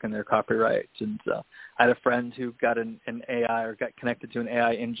their work and their copyright. And I had a friend who got an AI or got connected to an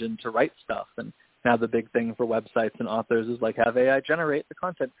AI engine to write stuff, and now the big thing for websites and authors is like have AI generate the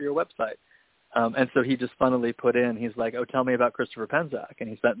content for your website. And so he just funnily put in, he's like, oh, tell me about Christopher Penczak. And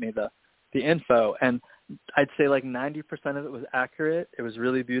he sent me the info. And I'd say like 90% of it was accurate. It was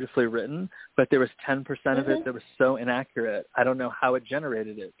really beautifully written, but there was 10% of it that was so inaccurate. I don't know how it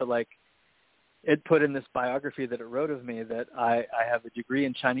generated it, but like it put in this biography that it wrote of me that I have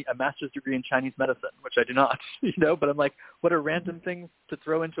a master's degree in Chinese medicine, which I do not, you know, but I'm like, what a random thing to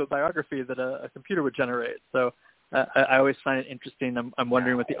throw into a biography that a computer would generate. So I always find it interesting. I'm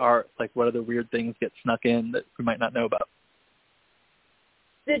wondering with the art, like what other weird things get snuck in that we might not know about.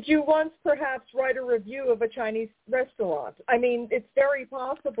 Did you once perhaps write a review of a Chinese restaurant? I mean, it's very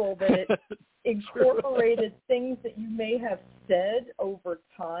possible that it incorporated things that you may have said over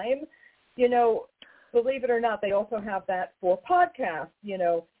time. You know, believe it or not, they also have that for podcasts. You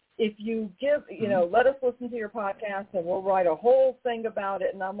know, if you give, you know, let us listen to your podcast and we'll write a whole thing about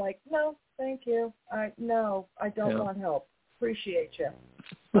it. And I'm like, no, thank you. I don't want help. Appreciate you.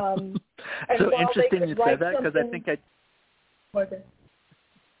 So interesting you said that because I think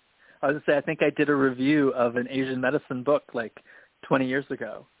I was going to say, I think I did a review of an Asian medicine book like 20 years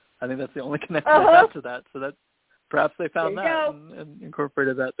ago. I think that's the only connection I have to that. So that perhaps they found that and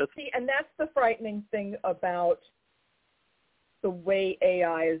incorporated that. See, and that's the frightening thing about the way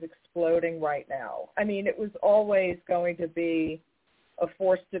AI is exploding right now. I mean, it was always going to be a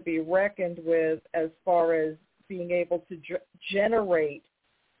force to be reckoned with as far as being able to generate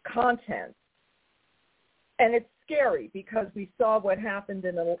content. And it's scary because we saw what happened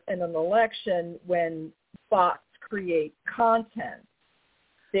in an election when bots create content.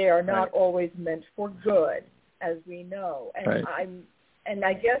 They are not always meant for good, as we know. And And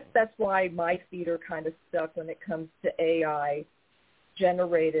I guess that's why my feet are kind of stuck when it comes to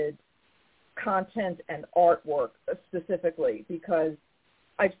AI-generated content and artwork specifically, because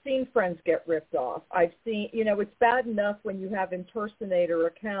I've seen friends get ripped off. I've seen, it's bad enough when you have impersonator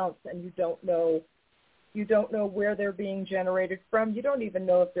accounts and you don't know where they're being generated from. You don't even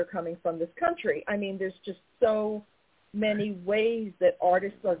know if they're coming from this country. I mean, there's just so many ways that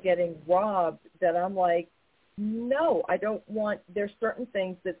artists are getting robbed that I'm like, no, I don't want, there's certain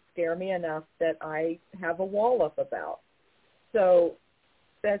things that scare me enough that I have a wall up about. So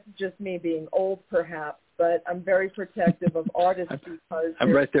that's just me being old perhaps, but I'm very protective of artists because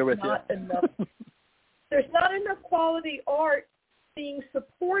I'm right there with you. There's not enough quality art being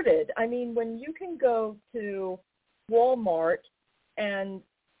supported. I mean, when you can go to Walmart and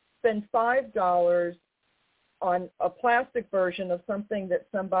spend $5 on a plastic version of something that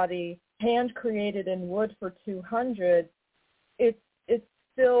somebody hand created in wood for $200, it's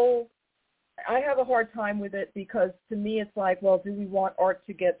still, I have a hard time with it because to me it's like, well, do we want art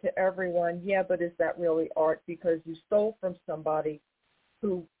to get to everyone? Yeah, but is that really art? Because you stole from somebody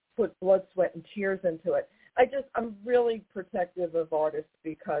who put blood, sweat, and tears into it. I'm really protective of artists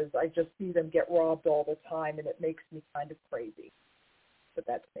because I just see them get robbed all the time, and it makes me kind of crazy. But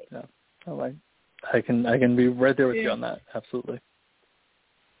that's me. Yeah, I can be right there with you on that. Absolutely.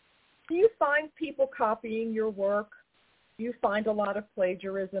 Do you find people copying your work? Do you find a lot of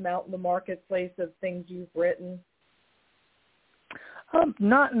plagiarism out in the marketplace of things you've written?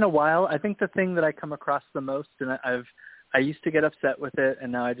 Not in a while. I think the thing that I come across the most, and I used to get upset with it, and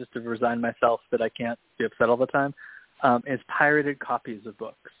now I just have resigned myself that I can't be upset all the time, is pirated copies of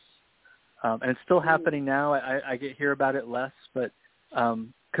books. And it's still happening now. I hear about it less, but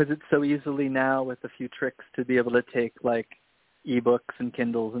because it's so easily now with a few tricks to be able to take like ebooks and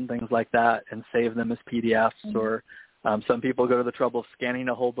Kindles and things like that and save them as PDFs, or some people go to the trouble of scanning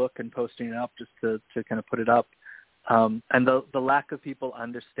a whole book and posting it up just to kind of put it up. And the lack of people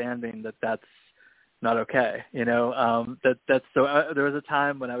understanding that that's not okay, that's so. There was a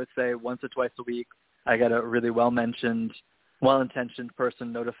time when I would say once or twice a week, I got a really well-intentioned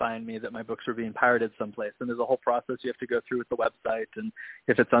person notifying me that my books were being pirated someplace. And there's a whole process you have to go through with the website. And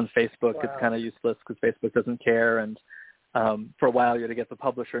if it's on Facebook, it's kind of useless because Facebook doesn't care. And for a while, you had to get the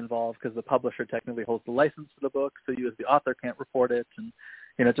publisher involved because the publisher technically holds the license to the book, so you as the author can't report it. And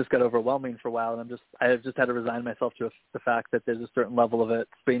it just got overwhelming for a while. And I've just had to resign myself to the fact that there's a certain level of it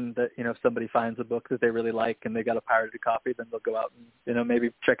between that, if somebody finds a book that they really like and they got a pirated copy, then they'll go out and,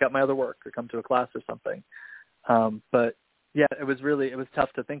 maybe check out my other work or come to a class or something. But yeah, it was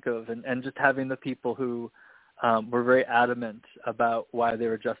tough to think of. And just having the people who were very adamant about why they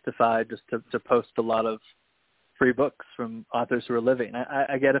were justified just to post a lot of free books from authors who are living.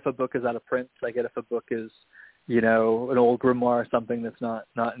 I get if a book is out of print. I get if a book is, an old grimoire or something that's not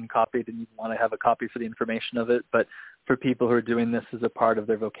copied and you want to have a copy for the information of it. But for people who are doing this as a part of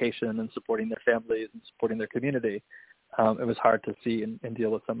their vocation and supporting their families and supporting their community, it was hard to see and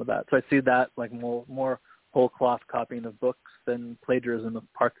deal with some of that. So I see that like more whole cloth copying of books than plagiarism of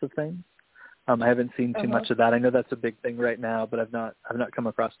parts of things. I haven't seen too much of that. I know that's a big thing right now, but I've not come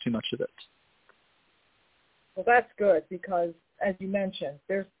across too much of it. Well, that's good because, as you mentioned,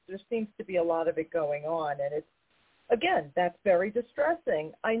 there seems to be a lot of it going on, and it's, again, that's very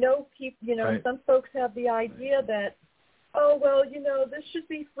distressing. I know some folks have the idea that, this should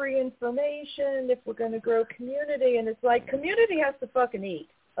be free information if we're going to grow community, and it's like community has to fucking eat,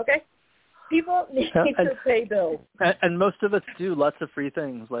 okay? People need to pay bills. And most of us do lots of free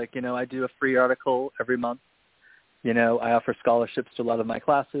things. Like, I do a free article every month. I offer scholarships to a lot of my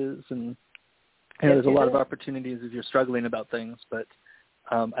classes, and there's a lot of opportunities if you're struggling about things. But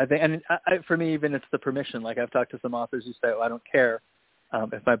I think, and for me, even it's the permission. Like I've talked to some authors who say, I don't care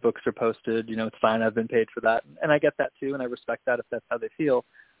if my books are posted. It's fine. I've been paid for that. And I get that too, and I respect that if that's how they feel.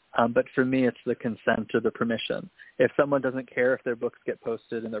 But for me, it's the consent or the permission. If someone doesn't care if their books get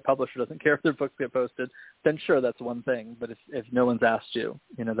posted and their publisher doesn't care if their books get posted, then sure, that's one thing. But if no one's asked you,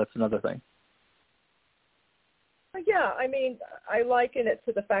 that's another thing. Yeah, I mean, I liken it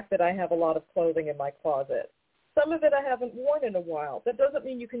to the fact that I have a lot of clothing in my closet. Some of it I haven't worn in a while. That doesn't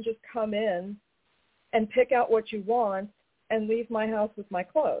mean you can just come in and pick out what you want and leave my house with my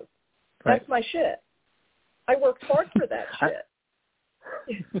clothes. Right. That's my shit. I worked hard for that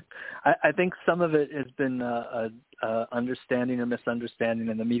shit. I think some of it has been understanding or misunderstanding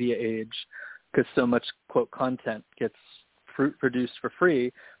in the media age, because so much, quote, content gets produced for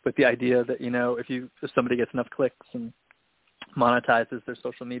free, with the idea that, if somebody gets enough clicks and monetizes their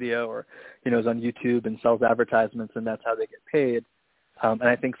social media, or, is on YouTube and sells advertisements, and that's how they get paid. And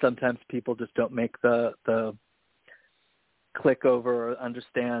I think sometimes people just don't make the click over or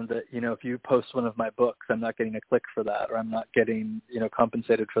understand that, if you post one of my books, I'm not getting a click for that, or I'm not getting,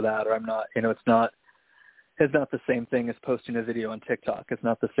 compensated for that, or I'm not, it's not the same thing as posting a video on TikTok. It's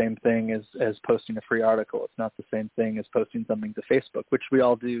not the same thing as posting a free article. It's not the same thing as posting something to Facebook, which we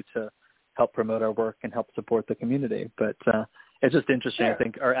all do to help promote our work and help support the community. But it's just interesting. Sure. I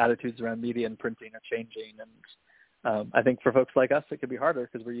think our attitudes around media and printing are changing. And I think for folks like us, it could be harder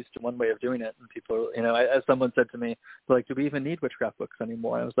because we're used to one way of doing it. And people, as someone said to me, like, do we even need witchcraft books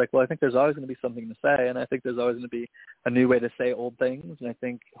anymore? I was like, well, I think there's always going to be something to say. And I think there's always going to be a new way to say old things. And I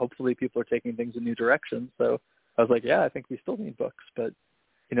think hopefully people are taking things in new directions. So I was like, yeah, I think we still need books. But,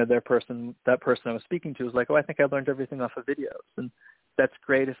 that person I was speaking to was like, oh, I think I learned everything off of videos. And that's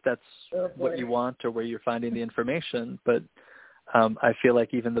great if that's what you want or where you're finding the information. But I feel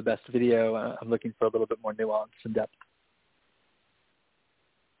like even the best video, I'm looking for a little bit more nuance and depth.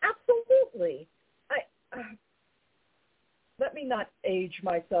 Absolutely. Let me not age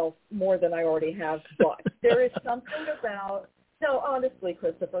myself more than I already have, but there is something about, no, honestly,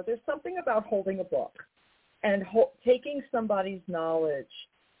 Christopher, there's something about holding a book and taking somebody's knowledge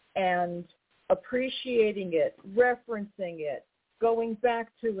and appreciating it, referencing it, going back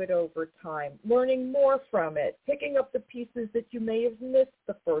to it over time, learning more from it, picking up the pieces that you may have missed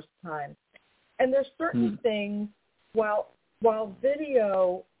the first time. And there's certain things, while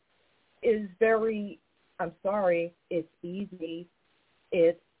video is very, I'm sorry, it's easy.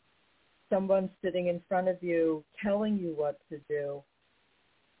 It's someone sitting in front of you telling you what to do.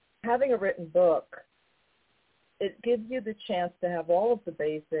 Having a written book, it gives you the chance to have all of the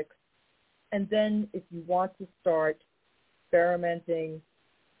basics. And then if you want to start experimenting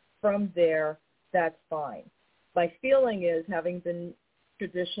from there, that's fine. My feeling is, having been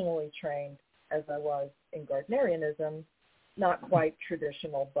traditionally trained as I was in Gardnerianism, not quite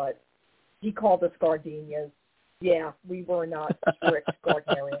traditional, but he called us gardenias. Yeah, we were not strict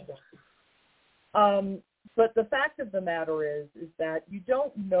Gardnerians. But the fact of the matter is that you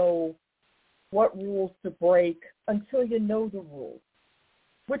don't know what rules to break until you know the rules,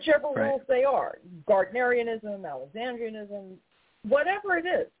 whichever rules they are, Gardnerianism, Alexandrianism, whatever it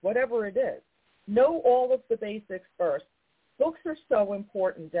is. Know all of the basics first. Books are so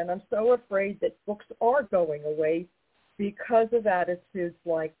important, and I'm so afraid that books are going away because of attitudes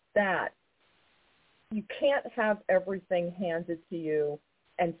like that. You can't have everything handed to you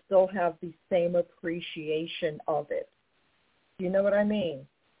and still have the same appreciation of it. Do you know what I mean?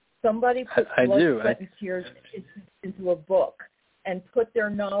 Somebody put blood, sweat, and tears into a book and put their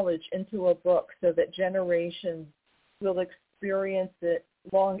knowledge into a book so that generations will experience it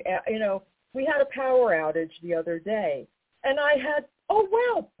long. We had a power outage the other day, and I had,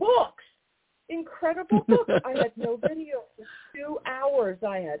 books. Incredible books. I had no video for 2 hours.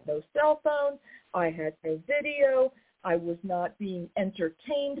 I had no cell phone. I had no video. I was not being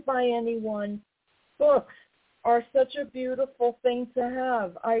entertained by anyone. Books are such a beautiful thing to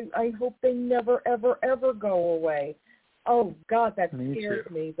have. I hope they never, ever, ever go away. Oh, God, that scares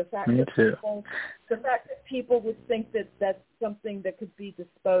me. The fact that people would think that that's something that could be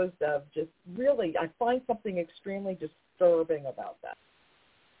disposed of, just really, I find something extremely disturbing about that.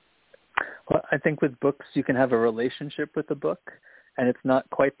 Well, I think with books, you can have a relationship with the book, and it's not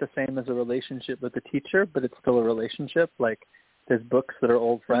quite the same as a relationship with the teacher, but it's still a relationship. Like, there's books that are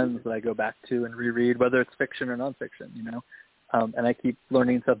old friends that I go back to and reread, whether it's fiction or nonfiction, and I keep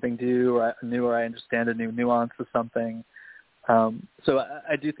learning something new, or I understand a new nuance of something. So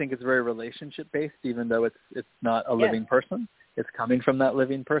I do think it's very relationship-based, even though it's not a living person. It's coming from that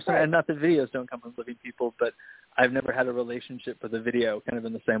living person. Right. And not that videos don't come from living people, but I've never had a relationship with a video kind of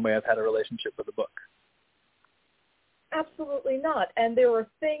in the same way I've had a relationship with a book. Absolutely not. And there are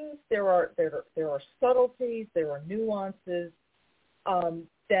things, there are subtleties, there are nuances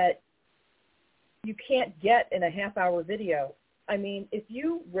that you can't get in a half-hour video. I mean, if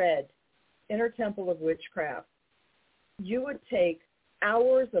you read Inner Temple of Witchcraft, you would take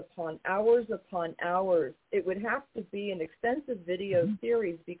hours upon hours upon hours. It would have to be an extensive video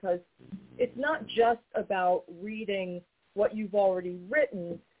series because it's not just about reading what you've already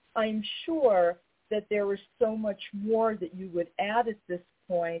written. I'm sure that there is so much more that you would add at this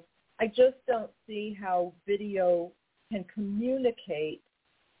point. I just don't see how video can communicate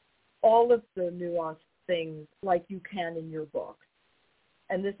all of the nuanced things like you can in your book.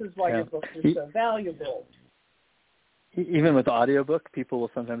 And this is why your books are so valuable. Even with audiobook, people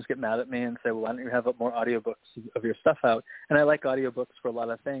will sometimes get mad at me and say, well, why don't you have more audiobooks of your stuff out? And I like audiobooks for a lot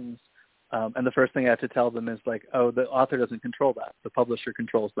of things. And the first thing I have to tell them is like, oh, the author doesn't control that. The publisher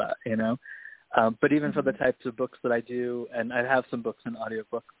controls that, you know? But even for the types of books that I do, and I have some books in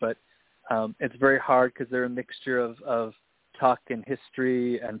audiobook, but it's very hard because they're a mixture of talk and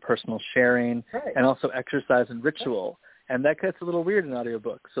history and personal sharing, and also exercise and ritual. And that gets a little weird in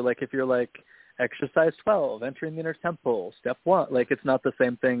audiobook. So like if you're like, exercise 12, entering the inner temple, step 1, like it's not the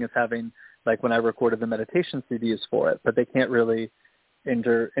same thing as having, like when I recorded the meditation CDs for it, but they can't really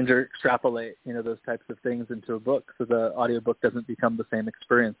extrapolate, you know, those types of things into a book. So the audiobook doesn't become the same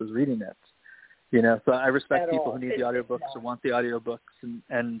experience as reading it, you know? So I respect people who need the audiobooks or want the audiobooks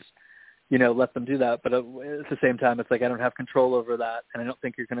and, you know, let them do that. But at the same time, it's like, I don't have control over that. And I don't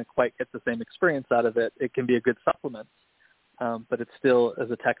think you're going to quite get the same experience out of it. It can be a good supplement. But it's still,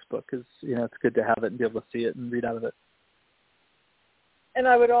 as a textbook, is, you know, it's good to have it and be able to see it and read out of it. And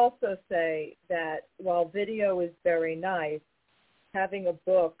I would also say that while video is very nice, having a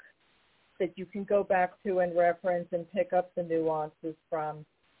book that you can go back to and reference and pick up the nuances from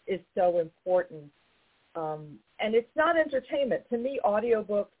is so important. And it's not entertainment. To me,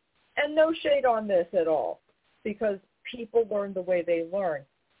 audiobooks, and no shade on this at all, because people learn the way they learn.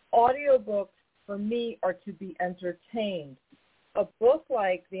 Audiobooks, for me, are to be entertained. A book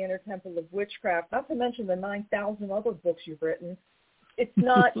like The Inner Temple of Witchcraft, not to mention the 9,000 other books you've written, it's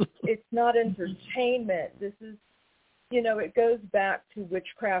not entertainment. This is, you know, it goes back to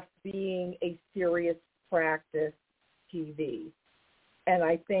witchcraft being a serious practice TV. And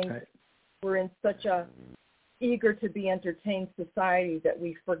I think we're in such a eager to be entertained society that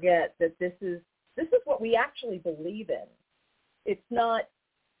we forget that this is what we actually believe in. It's not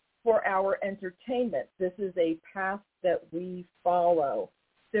for our entertainment. This is a path that we follow.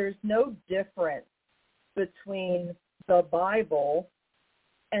 There's no difference between the Bible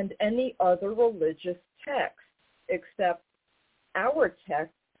and any other religious text, except our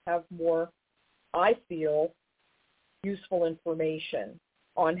texts have more, I feel, useful information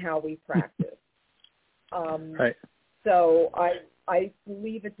on how we practice. So I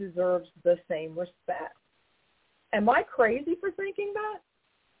believe it deserves the same respect. Am I crazy for thinking that?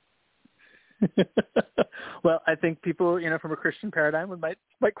 Well, I think people, you know, from a Christian paradigm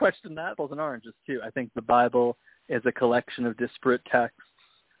might question that. Apples and oranges too. I think the Bible is a collection of disparate texts,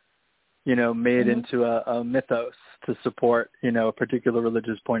 you know, made into a mythos to support, you know, a particular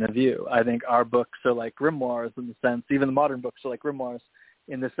religious point of view. I think our books are like grimoires in the sense, even the modern books are like grimoires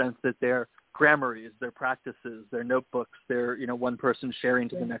in the sense that they're grammaries, they're practices, they're notebooks, they're, you know, one person sharing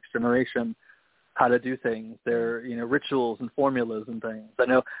to the next generation how to do things. They're, you know, rituals and formulas and things. I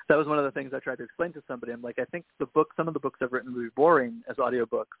know that was one of the things I tried to explain to somebody. I'm like, I think some of the books I've written would be boring as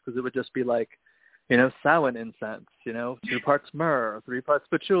audiobooks because it would just be like, you know, Samhain incense, you know, 2 parts myrrh, 3 parts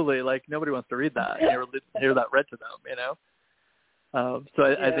patchouli. Like nobody wants to read that. Hear that read to them, you know. So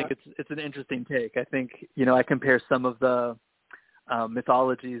I think it's an interesting take. I think, you know, I compare some of the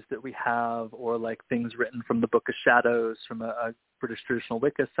mythologies that we have, or like things written from the Book of Shadows from a British traditional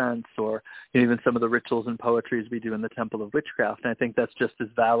Wicca sense, or, you know, even some of the rituals and poetries we do in the Temple of Witchcraft. And I think that's just as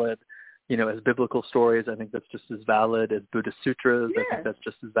valid, you know, as biblical stories. I think that's just as valid as Buddhist sutras. I think that's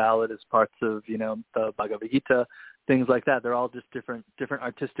just as valid as parts of, you know, the Bhagavad Gita, things like that. They're all just different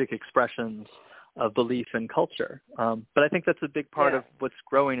artistic expressions of belief and culture. But I think that's a big part of what's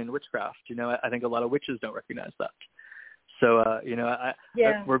growing in witchcraft. You know, I think a lot of witches don't recognize that. So, you know,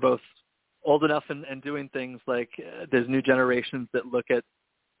 we're both old enough and doing things like there's new generations that look at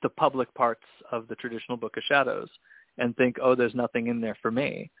the public parts of the traditional Book of Shadows and think, oh, there's nothing in there for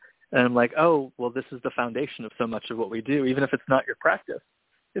me. And I'm like, oh, well, this is the foundation of so much of what we do, even if it's not your practice.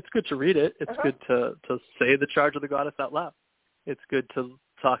 It's good to read it. It's good to say the charge of the goddess out loud. It's good to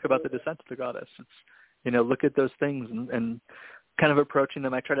talk about the descent of the goddess. It's, you know, look at those things and kind of approaching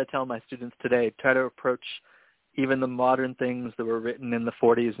them. I try to tell my students today, try to approach even the modern things that were written in the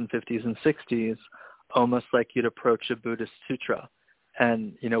 40s and 50s and 60s, almost like you'd approach a Buddhist sutra.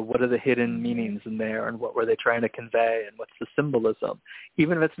 And, you know, what are the hidden meanings in there, and what were they trying to convey, and what's the symbolism?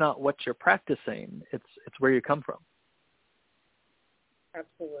 Even if it's not what you're practicing, it's where you come from.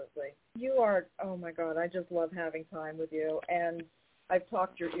 Absolutely. You are, oh my God, I just love having time with you. And I've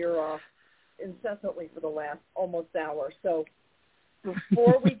talked your ear off incessantly for the last almost hour. So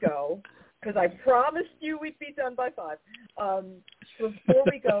before we go, because I promised you we'd be done by 5. Before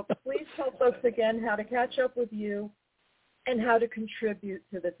we go, please tell folks again how to catch up with you and how to contribute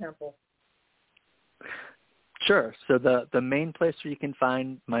to the temple. Sure. So the main place where you can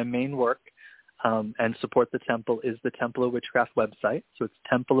find my main work and support the temple is the Temple of Witchcraft website. So it's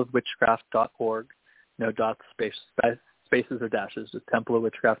templeofwitchcraft.org. No dots, spaces or dashes, just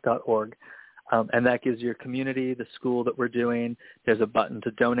templeofwitchcraft.org. And that gives your community, the school that we're doing. There's a button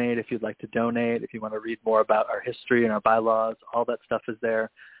to donate if you'd like to donate, if you want to read more about our history and our bylaws. All that stuff is there.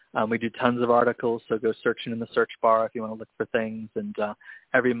 We do tons of articles, so go searching in the search bar if you want to look for things. And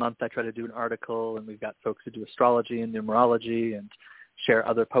every month I try to do an article, and we've got folks who do astrology and numerology and share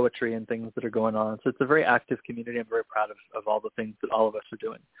other poetry and things that are going on. So it's a very active community. I'm very proud of all the things that all of us are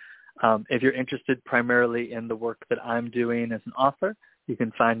doing. If you're interested primarily in the work that I'm doing as an author, you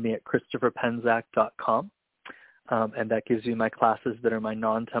can find me at ChristopherPenczak.com. And that gives you my classes that are my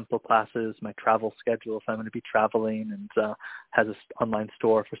non-temple classes, my travel schedule if I'm going to be traveling, and has an online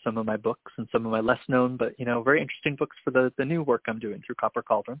store for some of my books and some of my less known but, very interesting books for the new work I'm doing through Copper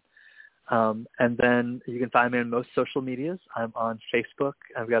Cauldron. And then you can find me on most social medias. I'm on Facebook.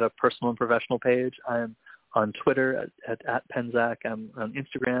 I've got a personal and professional page. I'm on Twitter at Penczak. I'm on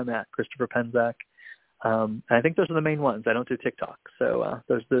Instagram at Christopher Penczak. And I think those are the main ones. I don't do TikTok. So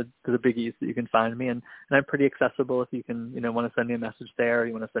those are the biggies that you can find me. And I'm pretty accessible if you can, want to send me a message there, or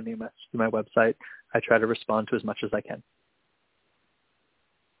you want to send me a message through my website. I try to respond to as much as I can.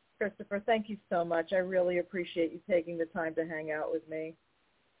 Christopher, thank you so much. I really appreciate you taking the time to hang out with me.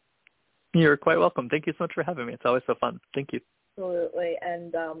 You're quite welcome. Thank you so much for having me. It's always so fun. Thank you. Absolutely.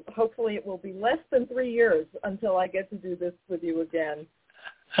 And hopefully it will be less than 3 years until I get to do this with you again.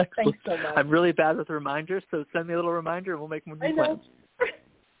 Excellent. Thanks so much. I'm really bad with reminders, so send me a little reminder and we'll make one. I know.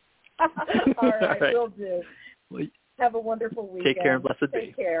 All right, will do. Well, have a wonderful weekend. Take care and blessed be.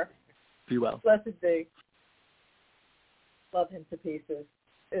 Take care. Be well. Blessed be. Love him to pieces.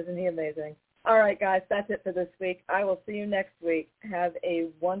 Isn't he amazing? All right, guys, that's it for this week. I will see you next week. Have a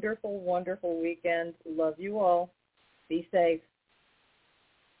wonderful, wonderful weekend. Love you all. Be safe.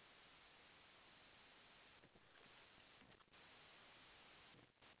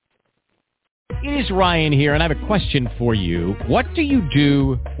 It is Ryan here, and I have a question for you. What do you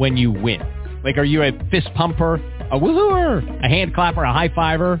do when you win? Like, are you a fist pumper, a woo-hooer, a hand clapper, a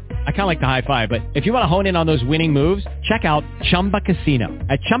high-fiver? I kind of like the high-five, but if you want to hone in on those winning moves, check out Chumba Casino.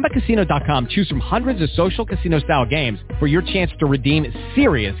 At ChumbaCasino.com, choose from hundreds of social casino-style games for your chance to redeem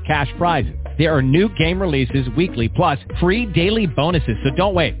serious cash prizes. There are new game releases weekly, plus free daily bonuses, so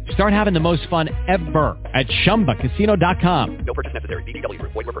don't wait. Start having the most fun ever at ChumbaCasino.com. No purchase necessary. VGW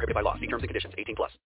Group. Void where prohibited by law. See terms and conditions. 18+.